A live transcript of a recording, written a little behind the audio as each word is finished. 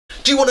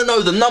Do you want to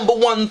know the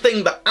 #1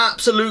 thing that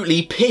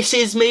absolutely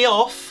pisses me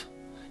off?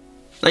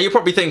 Now you're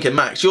probably thinking,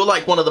 Max, you're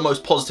like one of the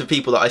most positive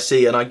people that I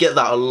see, and I get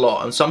that a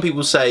lot. And some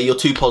people say you're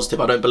too positive.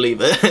 I don't believe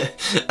it.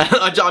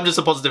 I'm just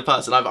a positive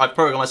person. I've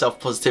programmed myself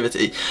for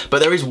positivity. But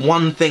there is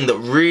one thing that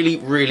really,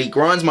 really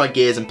grinds my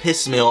gears and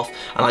pisses me off,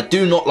 and I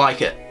do not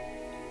like it.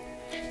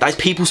 That is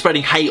people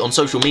spreading hate on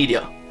social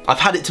media. I've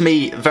had it to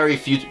me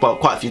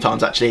quite a few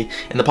times actually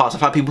in the past.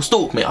 I've had people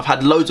stalk me. I've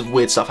had loads of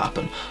weird stuff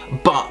happen.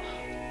 But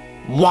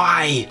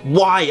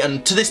why?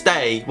 And to this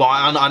day, well,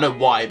 I know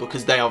why,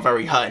 because they are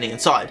very hurting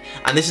inside.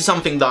 And this is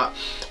something that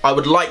I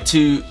would like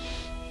to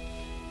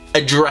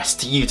address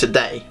to you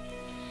today.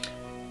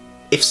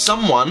 If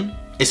someone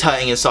is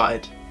hurting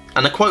inside,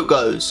 and the quote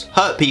goes,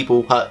 hurt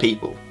people hurt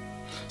people.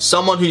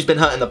 Someone who's been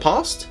hurt in the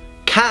past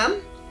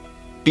can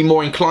be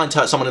more inclined to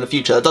hurt someone in the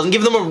future. That doesn't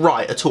give them a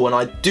right at all, and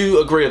I do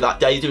agree with that.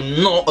 They do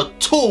not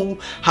at all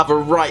have a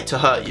right to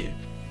hurt you,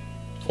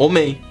 or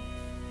me,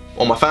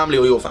 or my family,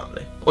 or your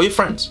family, or your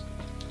friends.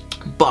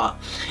 But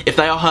if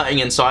they are hurting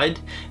inside,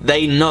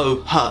 they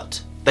know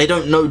hurt. They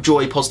don't know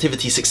joy,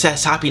 positivity,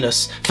 success,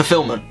 happiness,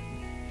 fulfillment.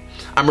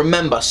 And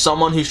remember,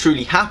 someone who's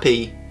truly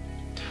happy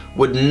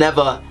would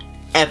never,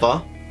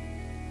 ever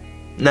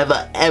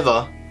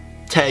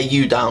tear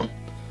you down.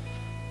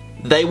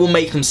 They will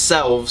make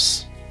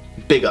themselves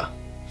bigger.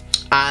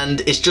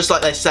 And it's just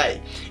like they say,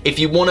 if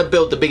you want to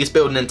build the biggest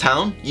building in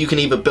town, you can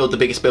either build the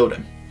biggest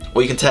building,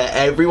 or you can tear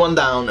everyone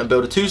down and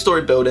build a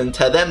 2-story building,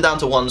 tear them down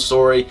to 1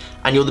 story,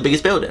 and you're the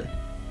biggest building.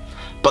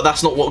 But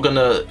that's not what's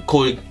gonna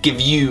give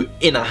you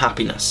inner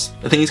happiness.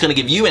 The thing that's gonna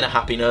give you inner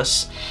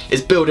happiness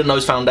is building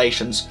those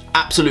foundations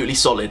absolutely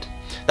solid.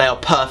 They are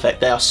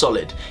perfect, they are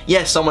solid.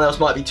 Yes, someone else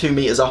might be 2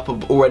 meters up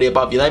already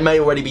above you. They may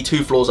already be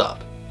 2 floors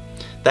up.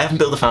 They haven't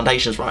built the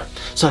foundations right.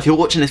 So if you're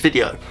watching this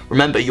video,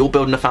 remember, you're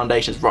building the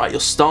foundations right.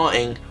 You're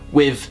starting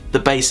with the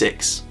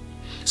basics.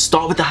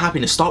 Start with the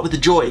happiness, start with the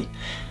joy.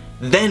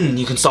 Then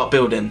you can start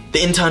building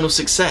the internal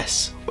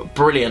success.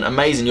 Brilliant,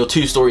 amazing, you're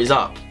 2 stories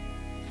up.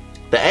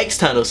 The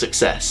external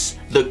success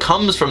that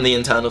comes from the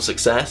internal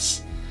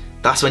success,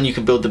 that's when you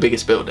can build the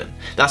biggest building.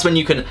 That's when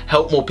you can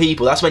help more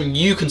people. That's when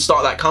you can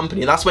start that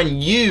company. That's when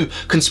you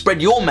can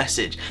spread your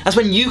message. That's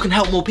when you can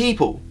help more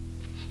people.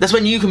 That's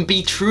when you can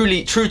be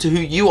truly true to who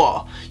you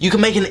are. You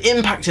can make an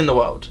impact in the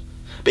world.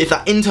 But if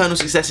that internal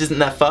success isn't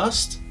there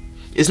first,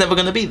 it's never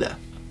going to be there.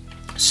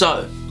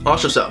 So,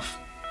 ask yourself,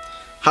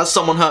 has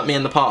someone hurt me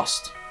in the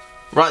past?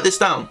 Write this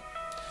down.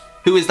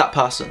 Who is that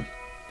person?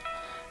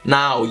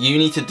 Now, you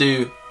need to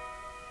do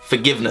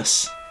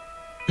forgiveness.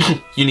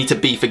 You need to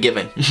be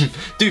forgiving.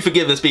 Do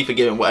forgiveness, be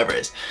forgiving, whatever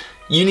it is.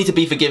 You need to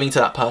be forgiving to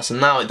that person.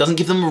 Now, it doesn't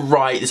give them a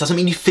right. This doesn't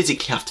mean you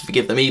physically have to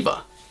forgive them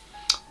either.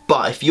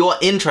 But if you're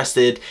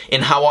interested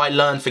in how I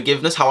learned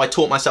forgiveness, how I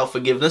taught myself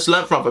forgiveness,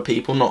 learn from other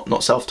people,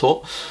 not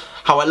self-taught,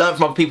 how I learned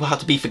from other people how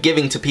to be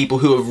forgiving to people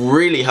who have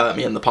really hurt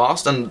me in the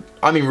past, and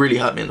I mean really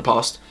hurt me in the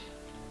past,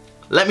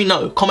 let me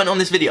know. Comment on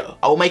this video.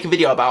 I will make a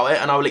video about it,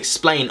 and I will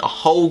explain a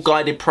whole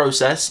guided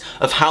process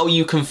of how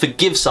you can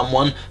forgive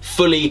someone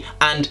fully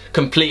and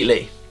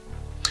completely.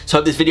 So I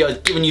hope this video has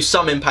given you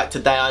some impact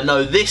today. I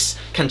know this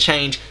can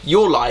change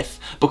your life,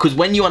 because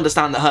when you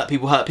understand that hurt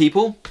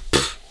people,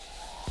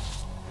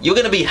 you're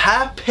gonna be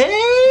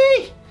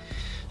happy.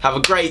 Have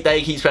a great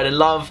day. Keep spreading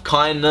love,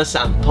 kindness,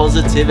 and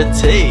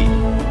positivity.